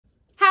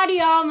Howdy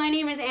y'all, my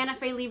name is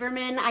Faye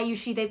Lieberman. I use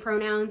she, they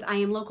pronouns. I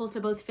am local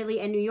to both Philly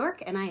and New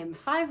York, and I am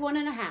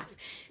 5'1½".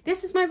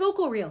 This is my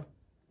vocal reel.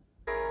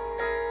 Will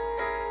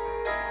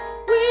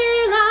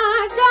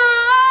I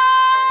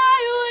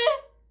die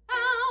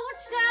without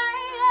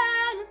saying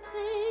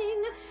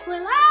anything?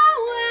 Will I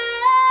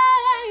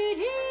wait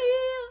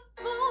here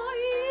for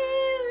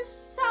you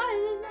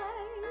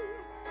silently?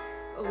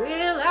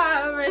 Will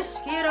I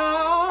risk it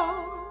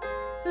all?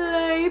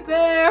 Lay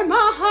bare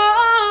my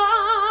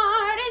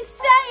heart and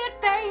say it,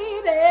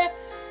 baby.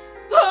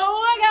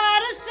 Oh, I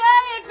gotta say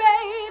it,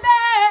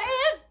 baby.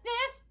 Is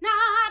this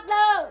not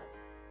love?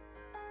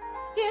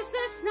 Is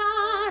this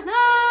not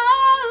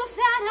love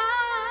that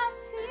I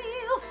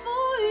feel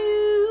for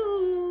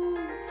you?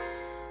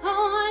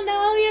 Oh, I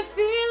know you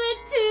feel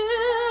it too.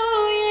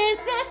 Is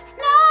this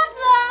not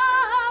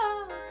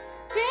love?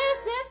 Is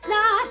this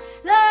not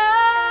love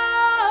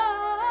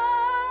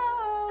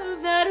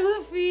that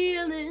we're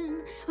feeling?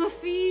 We're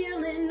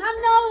feeling, I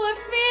know we're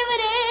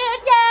feeling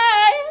it,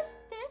 yeah. Is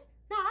this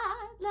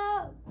not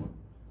love?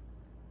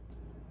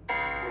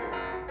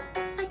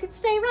 I could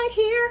stay right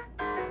here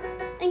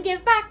and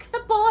give back the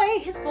boy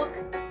his book,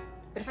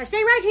 but if I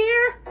stay right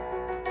here,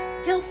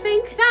 he'll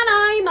think that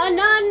I'm a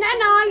nun,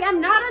 and I am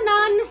not a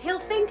nun. He'll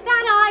think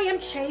that I am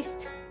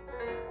chaste,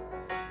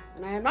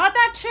 and I am not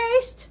that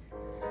chaste.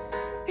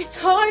 It's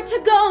hard to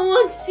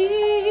go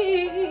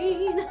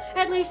unseen,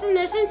 at least in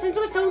this instance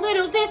with so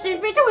little distance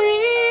between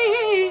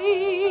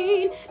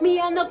me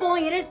and the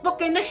boy in his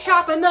book in the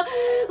shop and the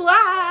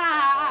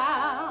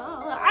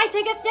wow. I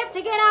take a step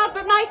to get out,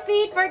 but my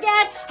feet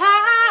forget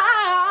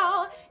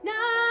how.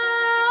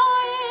 Now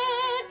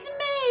it's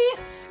me,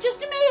 just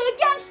me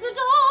against the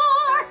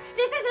door.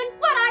 This isn't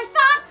what I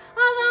thought,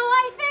 although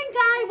I think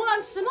I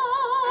want some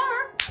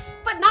more.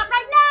 But not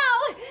right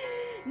now.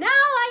 Now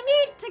I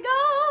need to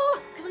go,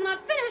 because I'm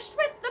not finished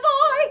with the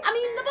boy, I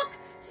mean the book,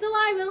 so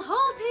I will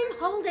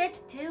hold it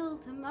till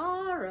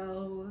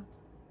tomorrow.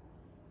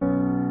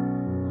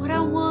 What I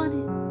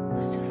wanted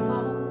was to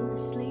fall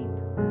asleep,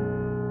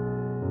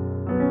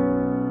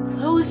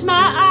 close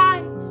my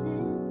eyes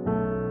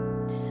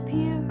and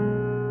disappear,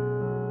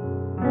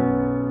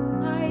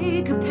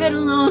 like a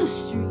petal on a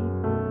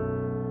stream,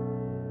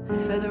 a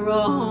feather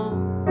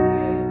on the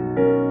air.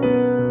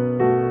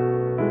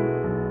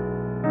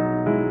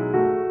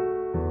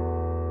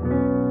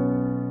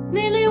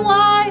 Lily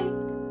white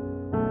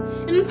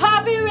and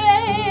poppy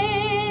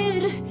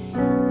red,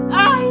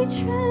 I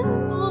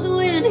trembled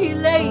when he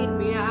laid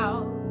me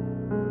out.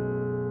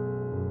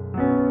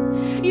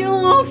 You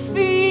won't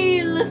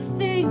feel a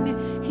thing,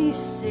 he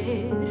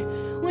said,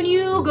 when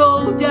you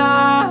go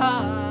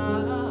down.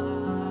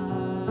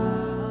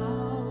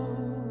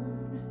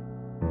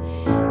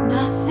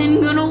 Nothing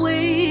gonna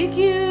wake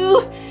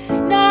you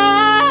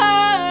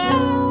now.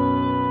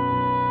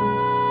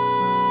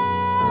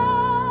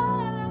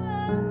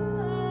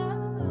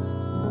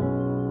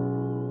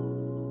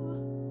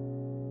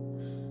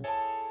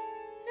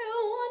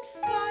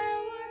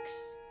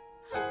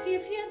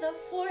 Give you the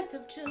 4th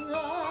of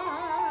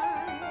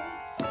July.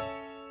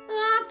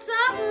 Lots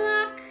of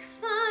luck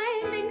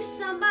finding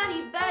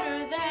somebody better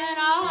than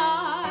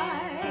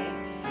I.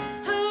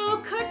 Who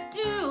could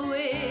do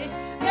it?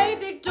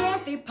 Maybe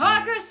Dorothy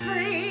Parker's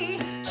free.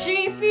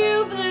 Chief,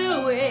 you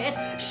blew it.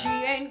 She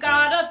ain't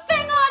got a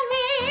thing on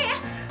me.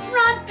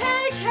 Front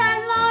page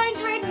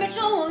headlines read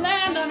Mitchell will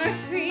land on her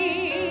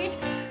feet.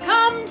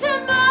 Come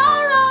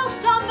tomorrow,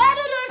 some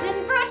editors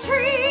in for a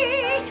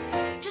treat.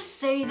 Just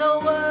say the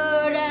word.